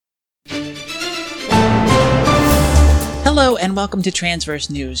Hello and welcome to Transverse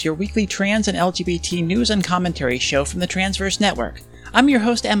News, your weekly trans and LGBT news and commentary show from the Transverse Network. I'm your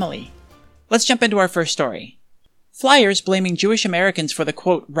host, Emily. Let's jump into our first story. Flyers blaming Jewish Americans for the,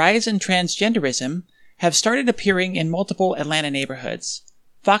 quote, rise in transgenderism have started appearing in multiple Atlanta neighborhoods.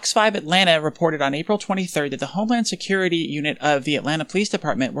 Fox 5 Atlanta reported on April 23rd that the Homeland Security Unit of the Atlanta Police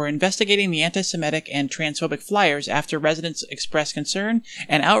Department were investigating the anti-Semitic and transphobic flyers after residents expressed concern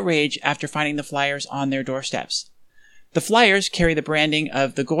and outrage after finding the flyers on their doorsteps. The flyers carry the branding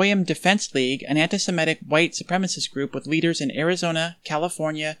of the Goyim Defense League, an anti-Semitic white supremacist group with leaders in Arizona,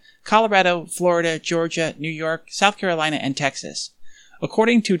 California, Colorado, Florida, Georgia, New York, South Carolina, and Texas.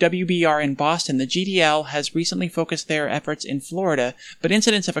 According to WBR in Boston, the GDL has recently focused their efforts in Florida, but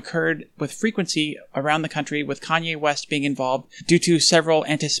incidents have occurred with frequency around the country, with Kanye West being involved due to several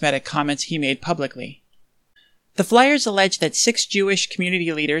anti-Semitic comments he made publicly. The flyers allege that 6 Jewish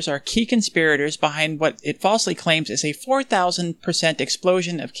community leaders are key conspirators behind what it falsely claims is a 4,000%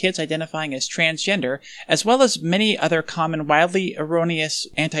 explosion of kids identifying as transgender, as well as many other common wildly erroneous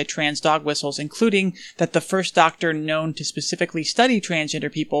anti-trans dog whistles, including that the first doctor known to specifically study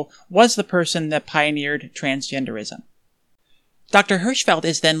transgender people was the person that pioneered transgenderism. Dr. Hirschfeld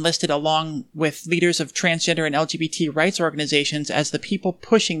is then listed along with leaders of transgender and LGBT rights organizations as the people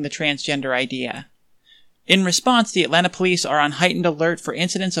pushing the transgender idea. In response, the Atlanta police are on heightened alert for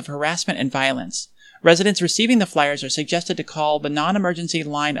incidents of harassment and violence. Residents receiving the flyers are suggested to call the non-emergency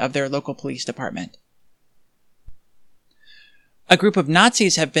line of their local police department. A group of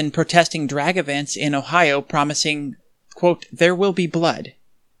Nazis have been protesting drag events in Ohio, promising, quote, there will be blood.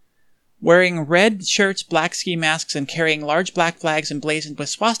 Wearing red shirts, black ski masks, and carrying large black flags emblazoned with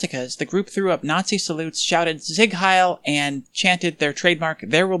swastikas, the group threw up Nazi salutes, shouted Sieg Heil, and chanted their trademark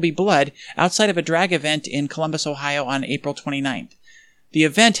There Will Be Blood outside of a drag event in Columbus, Ohio on April 29th. The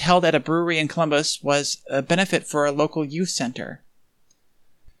event, held at a brewery in Columbus, was a benefit for a local youth center.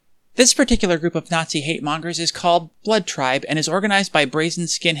 This particular group of Nazi hate-mongers is called Blood Tribe and is organized by brazen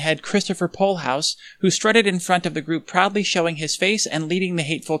skinhead Christopher Pohlhaus, who strutted in front of the group proudly showing his face and leading the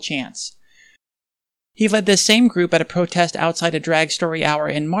hateful chants. He led this same group at a protest outside a drag story hour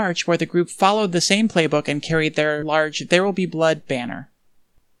in March, where the group followed the same playbook and carried their large There Will Be Blood banner.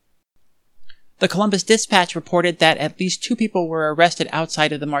 The Columbus Dispatch reported that at least 2 people were arrested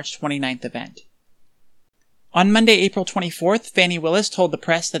outside of the March 29th event. On Monday, April 24th, Fani Willis told the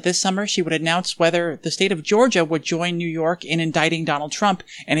press that this summer she would announce whether the state of Georgia would join New York in indicting Donald Trump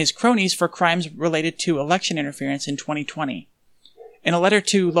and his cronies for crimes related to election interference in 2020. In a letter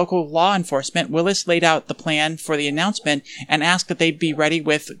to local law enforcement, Willis laid out the plan for the announcement and asked that they be ready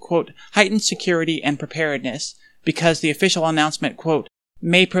with, quote, heightened security and preparedness, because the official announcement, quote,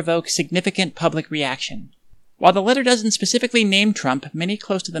 may provoke significant public reaction. While the letter doesn't specifically name Trump, many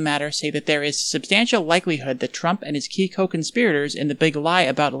close to the matter say that there is substantial likelihood that Trump and his key co-conspirators in the big lie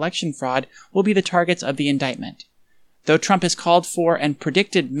about election fraud will be the targets of the indictment. Though Trump has called for and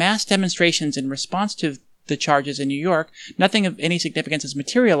predicted mass demonstrations in response to the charges in New York, nothing of any significance has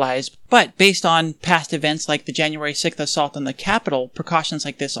materialized, but based on past events like the January 6th assault on the Capitol, precautions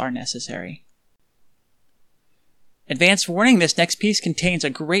like this are necessary. Advance warning, this next piece contains a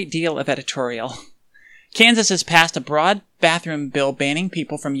great deal of editorial. Kansas has passed a broad bathroom bill banning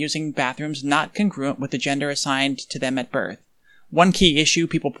people from using bathrooms not congruent with the gender assigned to them at birth. One key issue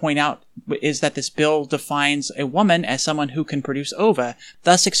people point out is that this bill defines a woman as someone who can produce ova,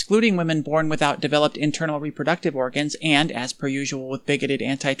 thus excluding women born without developed internal reproductive organs, and, as per usual with bigoted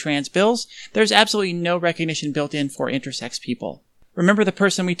anti-trans bills, there's absolutely no recognition built in for intersex people. Remember the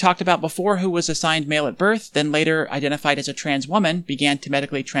person we talked about before who was assigned male at birth, then later identified as a trans woman, began to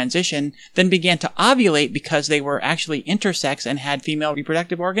medically transition, then began to ovulate because they were actually intersex and had female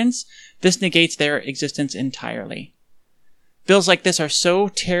reproductive organs? This negates their existence entirely. Bills like this are so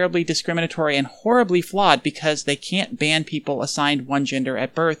terribly discriminatory and horribly flawed because they can't ban people assigned one gender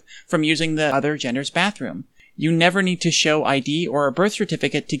at birth from using the other gender's bathroom. You never need to show ID or a birth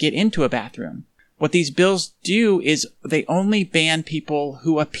certificate to get into a bathroom. What these bills do is they only ban people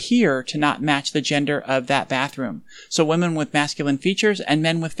who appear to not match the gender of that bathroom. So women with masculine features and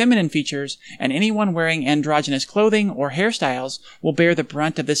men with feminine features and anyone wearing androgynous clothing or hairstyles will bear the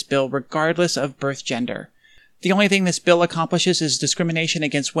brunt of this bill regardless of birth gender. The only thing this bill accomplishes is discrimination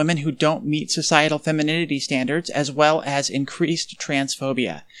against women who don't meet societal femininity standards, as well as increased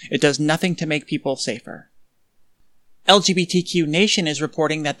transphobia. It does nothing to make people safer. LGBTQ Nation is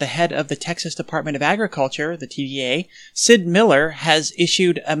reporting that the head of the Texas Department of Agriculture, the TVA, Sid Miller, has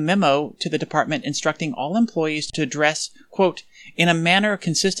issued a memo to the department instructing all employees to dress, quote, in a manner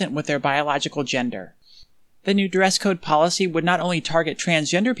consistent with their biological gender. The new dress code policy would not only target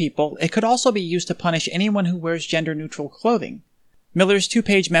transgender people, it could also be used to punish anyone who wears gender-neutral clothing. Miller's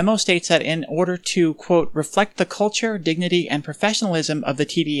two-page memo states that in order to, quote, reflect the culture, dignity, and professionalism of the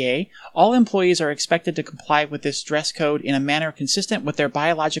TDA, all employees are expected to comply with this dress code in a manner consistent with their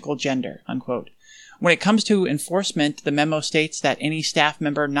biological gender, unquote. When it comes to enforcement, the memo states that any staff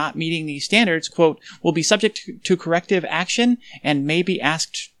member not meeting these standards, quote, will be subject to corrective action and may be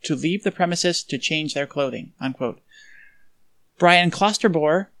asked to leave the premises to change their clothing, unquote. Brian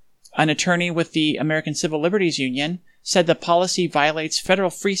Klosterboer, an attorney with the American Civil Liberties Union, said the policy violates federal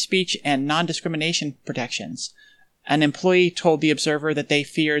free speech and non-discrimination protections. An employee told the Observer that they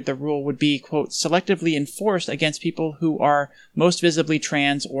feared the rule would be, quote, selectively enforced against people who are most visibly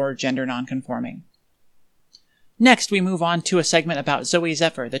trans or gender nonconforming. Next, we move on to a segment about Zoe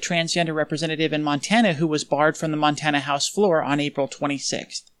Zephyr, the transgender representative in Montana who was barred from the Montana House floor on April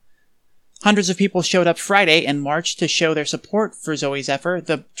 26th. Hundreds of people showed up Friday and marched to show their support for Zoe Zephyr,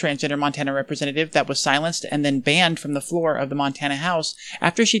 the transgender Montana representative that was silenced and then banned from the floor of the Montana House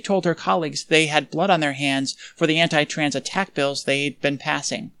after she told her colleagues they had blood on their hands for the anti-trans attack bills they'd been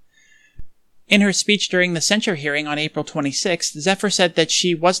passing. In her speech during the censure hearing on April 26th, Zephyr said that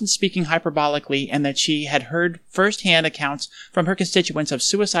she wasn't speaking hyperbolically and that she had heard first-hand accounts from her constituents of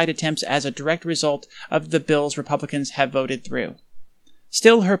suicide attempts as a direct result of the bills Republicans have voted through.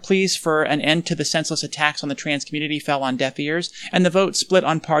 Still, her pleas for an end to the senseless attacks on the trans community fell on deaf ears, and the vote split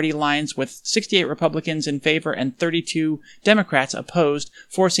on party lines with 68 Republicans in favor and 32 Democrats opposed,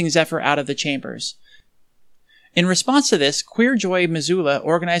 forcing Zephyr out of the chambers. In response to this, Queer Joy Missoula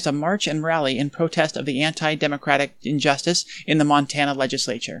organized a march and rally in protest of the anti-democratic injustice in the Montana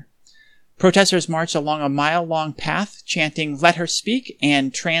legislature. Protesters marched along a mile-long path chanting "Let Her Speak"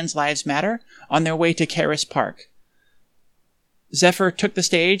 and "Trans Lives Matter" on their way to Caris Park. Zephyr took the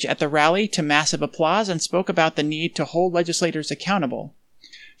stage at the rally to massive applause and spoke about the need to hold legislators accountable.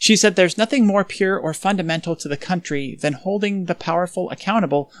 She said there's nothing more pure or fundamental to the country than holding the powerful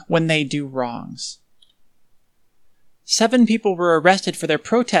accountable when they do wrongs. 7 people were arrested for their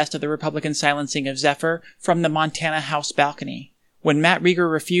protest of the Republican silencing of Zephyr from the Montana House balcony. When Matt Rieger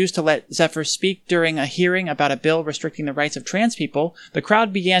refused to let Zephyr speak during a hearing about a bill restricting the rights of trans people, the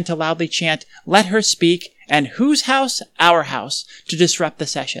crowd began to loudly chant, "Let her speak," and "Whose house? Our house," to disrupt the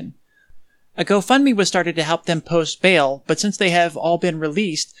session. A GoFundMe was started to help them post bail, but since they have all been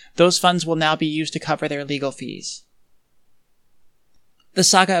released, those funds will now be used to cover their legal fees. The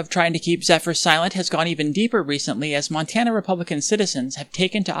saga of trying to keep Zephyr silent has gone even deeper recently as Montana Republican citizens have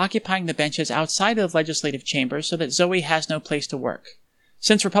taken to occupying the benches outside of the legislative chambers so that Zoe has no place to work.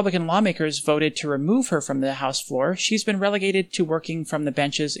 Since Republican lawmakers voted to remove her from the House floor, she's been relegated to working from the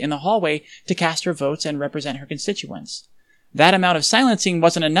benches in the hallway to cast her votes and represent her constituents. That amount of silencing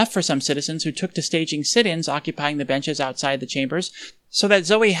wasn't enough for some citizens who took to staging sit-ins occupying the benches outside the chambers so that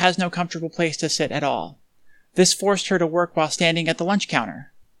Zoe has no comfortable place to sit at all. This forced her to work while standing at the lunch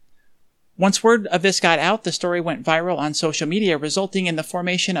counter. Once word of this got out, the story went viral on social media, resulting in the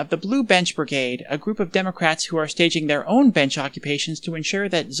formation of the Blue Bench Brigade, a group of Democrats who are staging their own bench occupations to ensure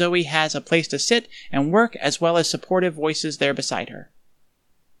that Zoe has a place to sit and work, as well as supportive voices there beside her.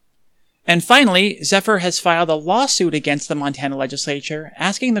 And finally, Zephyr has filed a lawsuit against the Montana legislature,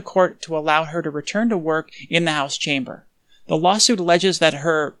 asking the court to allow her to return to work in the House chamber. The lawsuit alleges that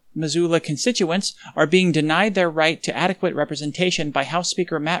her Missoula constituents are being denied their right to adequate representation by House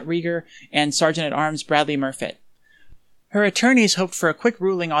Speaker Matt Rieger and Sergeant-at-Arms Bradley Murfitt. Her attorneys hoped for a quick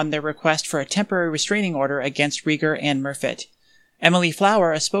ruling on their request for a temporary restraining order against Rieger and Murfitt. Emily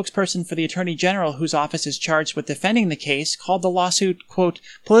Flower, a spokesperson for the Attorney General whose office is charged with defending the case, called the lawsuit, quote,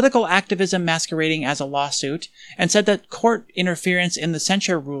 political activism masquerading as a lawsuit, and said that court interference in the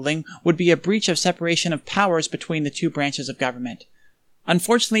censure ruling would be a breach of separation of powers between the two branches of government.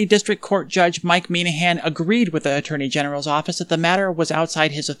 Unfortunately, District Court Judge Mike Minahan agreed with the Attorney General's office that the matter was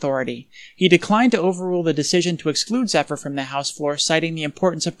outside his authority. He declined to overrule the decision to exclude Zephyr from the House floor, citing the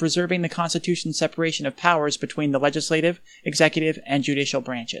importance of preserving the Constitution's separation of powers between the legislative, executive, and judicial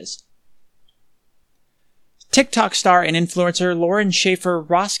branches. TikTok star and influencer Lauren Schaefer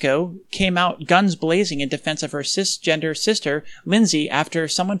Roscoe came out guns blazing in defense of her cisgender sister, Lindsay, after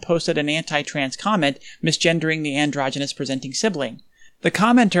someone posted an anti-trans comment misgendering the androgynous presenting sibling. The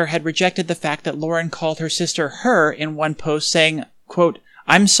commenter had rejected the fact that Lauren called her sister her in one post, saying, quote,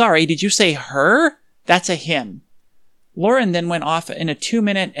 "I'm sorry, did you say her? That's a him." Lauren then went off in a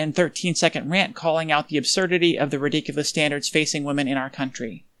 2-minute and 13-second rant calling out the absurdity of the ridiculous standards facing women in our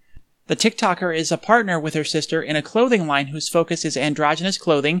country. The TikToker is a partner with her sister in a clothing line whose focus is androgynous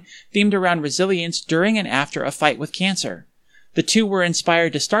clothing themed around resilience during and after a fight with cancer. The two were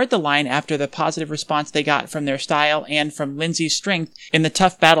inspired to start the line after the positive response they got from their style and from Lindsay's strength in the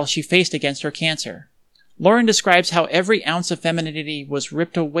tough battle she faced against her cancer. Lauren describes how every ounce of femininity was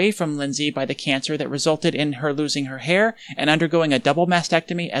ripped away from Lindsay by the cancer that resulted in her losing her hair and undergoing a double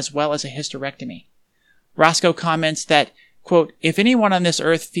mastectomy as well as a hysterectomy. Roscoe comments that, quote, "If anyone on this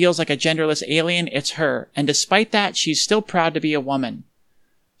earth feels like a genderless alien, it's her, and despite that, she's still proud to be a woman."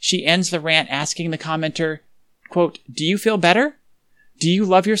 She ends the rant asking the commenter, quote, "Do you feel better? Do you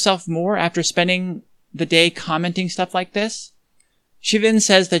love yourself more after spending the day commenting stuff like this?" She then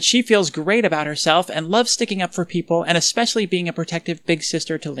says that she feels great about herself and loves sticking up for people and especially being a protective big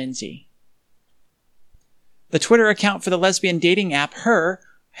sister to Lindsay. The Twitter account for the lesbian dating app Her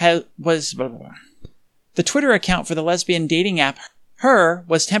was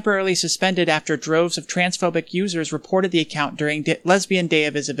temporarily suspended after droves of transphobic users reported the account during Lesbian Day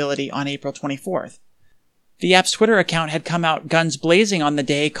of Visibility on April 24th. The app's Twitter account had come out guns blazing on the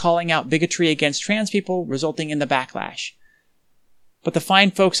day, calling out bigotry against trans people, resulting in the backlash. But the fine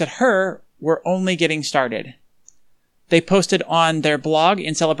folks at Her were only getting started. They posted on their blog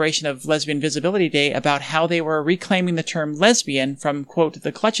in celebration of Lesbian Visibility Day about how they were reclaiming the term lesbian from, quote,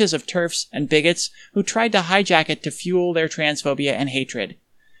 the clutches of TERFs and bigots who tried to hijack it to fuel their transphobia and hatred.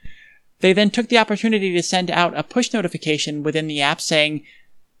 They then took the opportunity to send out a push notification within the app saying,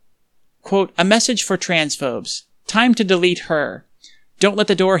 quote, "A message for transphobes. Time to delete Her. Don't let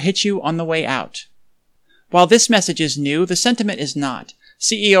the door hit you on the way out." While this message is new, the sentiment is not.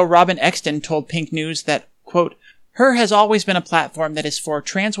 CEO Robin Exton told Pink News that, quote, "Her has always been a platform that is for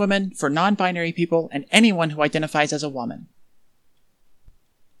trans women, for non-binary people, and anyone who identifies as a woman."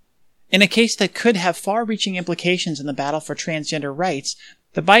 In a case that could have far-reaching implications in the battle for transgender rights,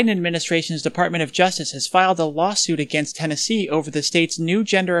 the Biden administration's Department of Justice has filed a lawsuit against Tennessee over the state's new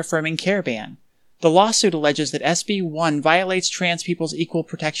gender-affirming care ban. The lawsuit alleges that SB 1 violates trans people's equal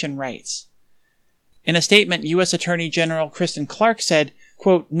protection rights. In a statement, U.S. Attorney General Kristen Clark said,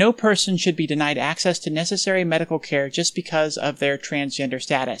 quote, "No person should be denied access to necessary medical care just because of their transgender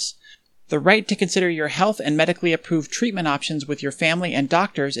status. The right to consider your health and medically approved treatment options with your family and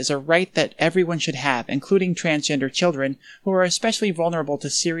doctors is a right that everyone should have, including transgender children, who are especially vulnerable to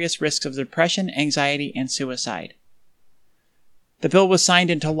serious risks of depression, anxiety, and suicide." The bill was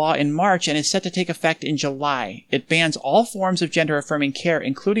signed into law in March and is set to take effect in July. It bans all forms of gender-affirming care,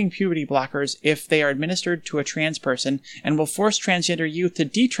 including puberty blockers, if they are administered to a trans person, and will force transgender youth to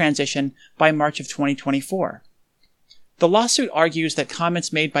detransition by March of 2024. The lawsuit argues that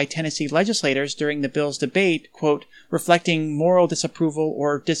comments made by Tennessee legislators during the bill's debate, quote, "reflecting moral disapproval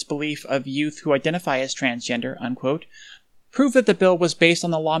or disbelief of youth who identify as transgender," unquote, prove that the bill was based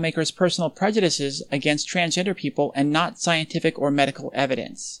on the lawmakers' personal prejudices against transgender people and not scientific or medical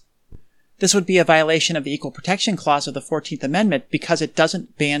evidence. This would be a violation of the Equal Protection Clause of the 14th Amendment because it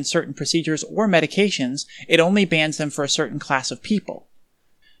doesn't ban certain procedures or medications, it only bans them for a certain class of people.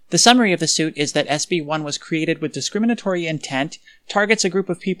 The summary of the suit is that SB 1 was created with discriminatory intent, targets a group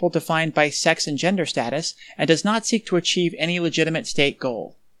of people defined by sex and gender status, and does not seek to achieve any legitimate state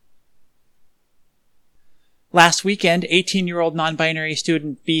goal. Last weekend, 18-year-old non-binary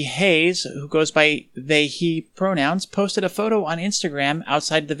student B. Hayes, who goes by they/he pronouns, posted a photo on Instagram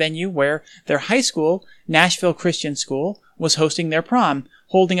outside the venue where their high school, Nashville Christian School, was hosting their prom,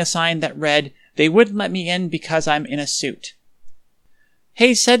 holding a sign that read, "They wouldn't let me in because I'm in a suit."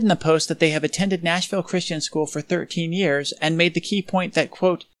 Hayes said in the post that they have attended Nashville Christian School for 13 years and made the key point that,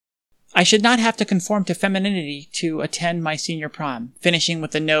 quote, "I should not have to conform to femininity to attend my senior prom," finishing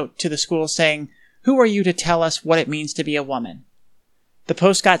with a note to the school saying, "Who are you to tell us what it means to be a woman?" The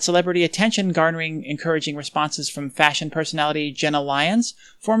post got celebrity attention, garnering encouraging responses from fashion personality Jenna Lyons,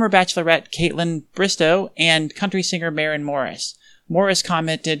 former Bachelorette Caitlin Bristow, and country singer Maren Morris. Morris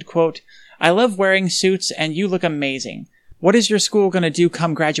commented, quote, "I love wearing suits and you look amazing. What is your school going to do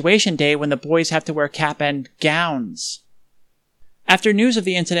come graduation day when the boys have to wear cap and gowns?" After news of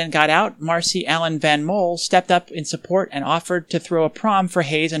the incident got out, Marcy Allen Van Mol stepped up in support and offered to throw a prom for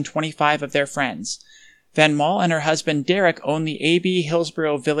Hayes and 25 of their friends. Van Mol and her husband Derek own the A.B.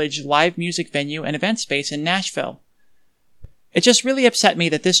 Hillsborough Village live music venue and event space in Nashville. "It just really upset me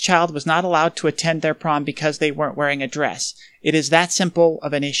that this child was not allowed to attend their prom because they weren't wearing a dress. It is that simple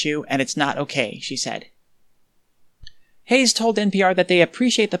of an issue, and it's not okay," she said. Hayes told NPR that they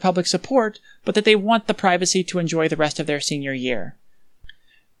appreciate the public support, but that they want the privacy to enjoy the rest of their senior year.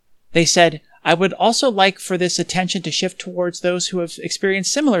 They said, "I would also like for this attention to shift towards those who have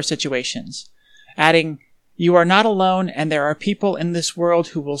experienced similar situations," adding, "You are not alone, and there are people in this world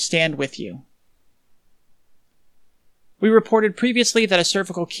who will stand with you." We reported previously that a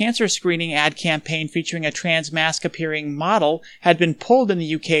cervical cancer screening ad campaign featuring a trans mask-appearing model had been pulled in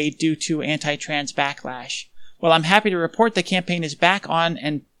the UK due to anti-trans backlash. Well, I'm happy to report the campaign is back on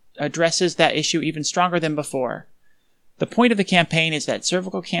and addresses that issue even stronger than before. The point of the campaign is that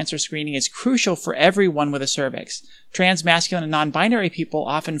cervical cancer screening is crucial for everyone with a cervix. Trans, masculine, and non-binary people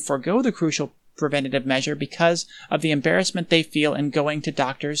often forego the crucial preventative measure because of the embarrassment they feel in going to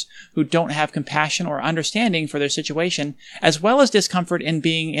doctors who don't have compassion or understanding for their situation, as well as discomfort in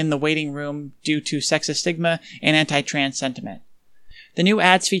being in the waiting room due to sexist stigma and anti-trans sentiment. The new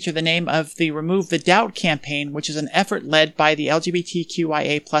ads feature the name of the Remove the Doubt campaign, which is an effort led by the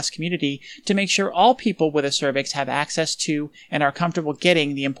LGBTQIA+ community to make sure all people with a cervix have access to and are comfortable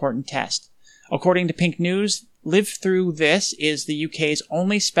getting the important test. According to Pink News, Live Through This is the UK's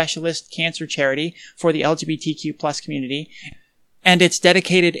only specialist cancer charity for the LGBTQ+ community, and its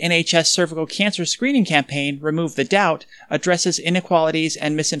dedicated NHS cervical cancer screening campaign, Remove the Doubt, addresses inequalities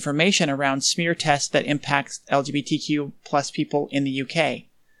and misinformation around smear tests that impact LGBTQ+ people in the UK.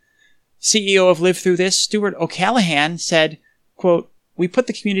 CEO of Live Through This, Stuart O'Callaghan, said, quote, "We put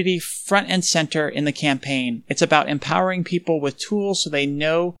the community front and center in the campaign. It's about empowering people with tools so they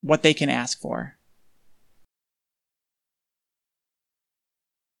know what they can ask for."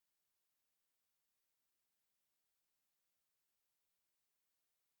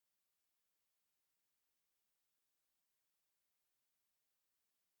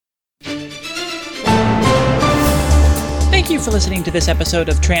 Thank you for listening to this episode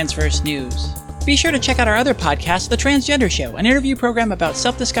of Transverse News. Be sure to check out our other podcast, The Transgender Show, an interview program about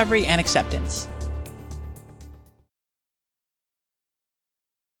self-discovery and acceptance.